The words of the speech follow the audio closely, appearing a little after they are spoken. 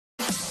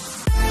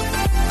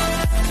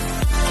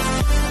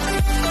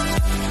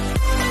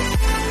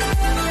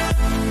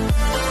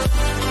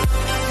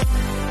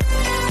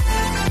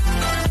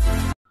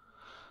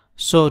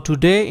So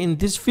today in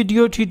this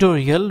video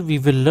tutorial we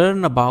will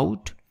learn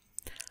about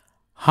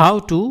how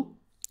to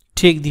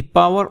take the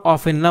power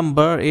of a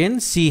number in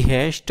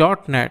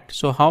CHash.net.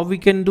 So how we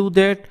can do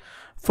that?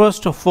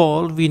 First of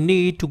all, we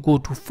need to go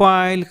to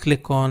File,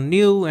 click on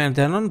New and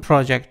then on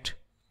Project.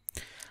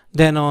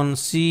 Then on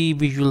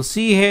Visual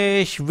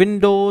CHash,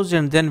 Windows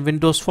and then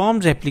Windows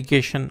Forms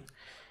application.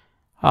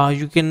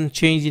 You can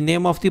change the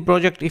name of the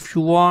project if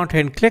you want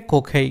and click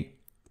OK.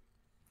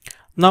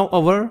 Now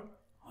our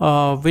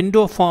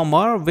window form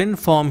or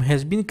WinForm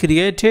has been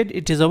created.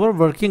 It is our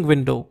working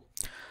window.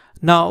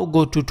 Now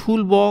go to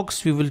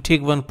Toolbox. We will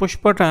take one push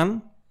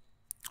button,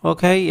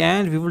 okay,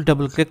 and we will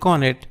double click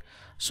on it.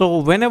 So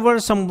whenever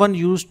someone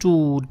used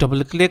to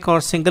double click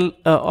or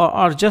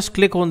or just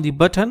click on the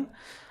button,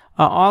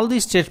 all the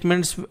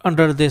statements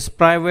under this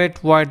private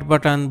void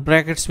button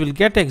brackets will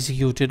get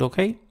executed.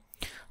 Okay,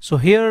 so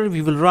here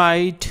we will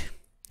write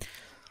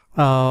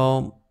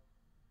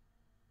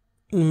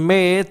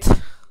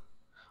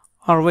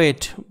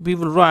we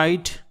will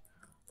write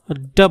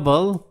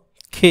double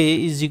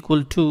k is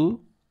equal to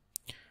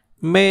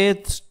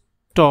math.pow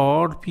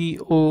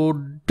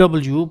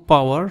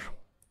power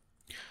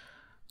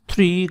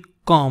 3,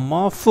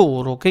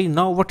 4. Okay,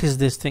 now what is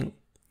this thing?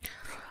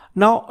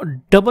 Now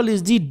double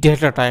is the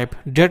data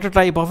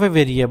type of a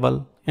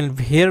variable, and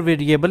here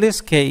variable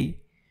is k.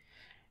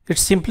 K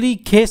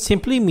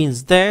simply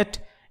means that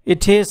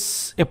it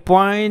is a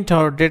point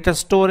or data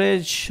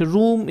storage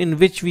room in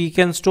which we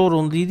can store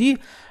only the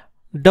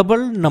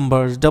double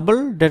numbers,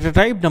 double data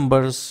type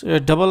numbers.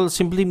 Double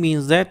simply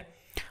means that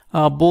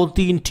both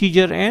the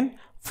integer and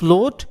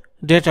float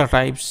data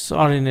types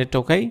are in it.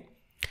 Okay,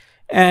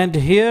 and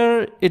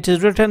here it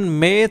is written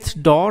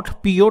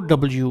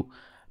math.pow.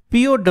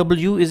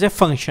 POW is a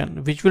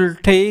function which will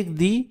take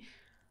the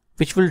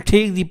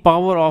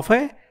power of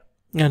a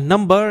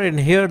number, and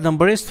here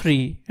number is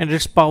 3 and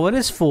its power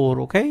is 4.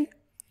 Okay,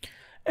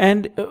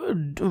 and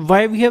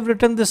why we have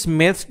written this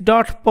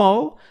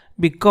math.pow?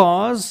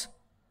 Because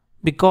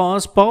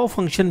pow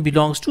function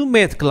belongs to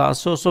math class,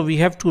 so we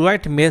have to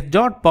write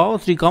math.pow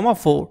 3,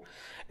 4,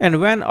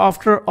 and when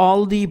after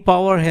all the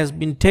power has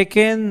been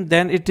taken,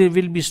 then it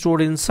will be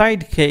stored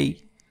inside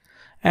k,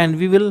 and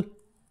we will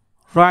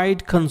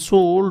write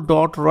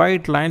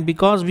console.writeLine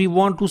because we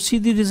want to see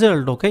the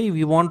result. Okay,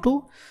 we want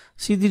to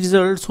see the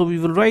result, so we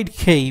will write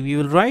k,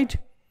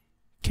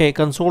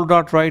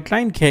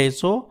 console.writeLine k.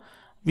 So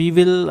we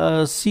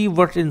will see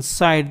what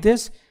inside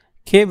this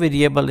k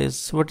variable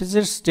is, what is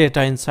its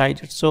data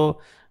inside it. So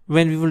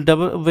when we will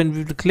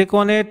click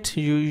on it,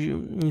 we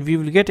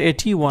will get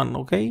 81.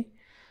 Okay,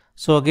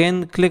 so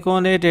again click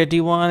on it,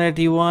 81,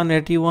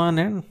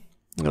 and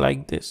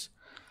like this.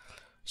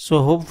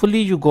 So hopefully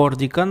you got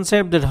the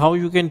concept that how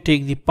you can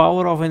take the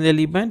power of an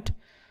element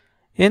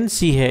in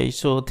CH.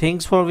 So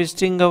thanks for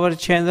visiting our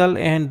channel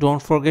and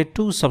don't forget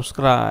to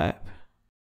subscribe.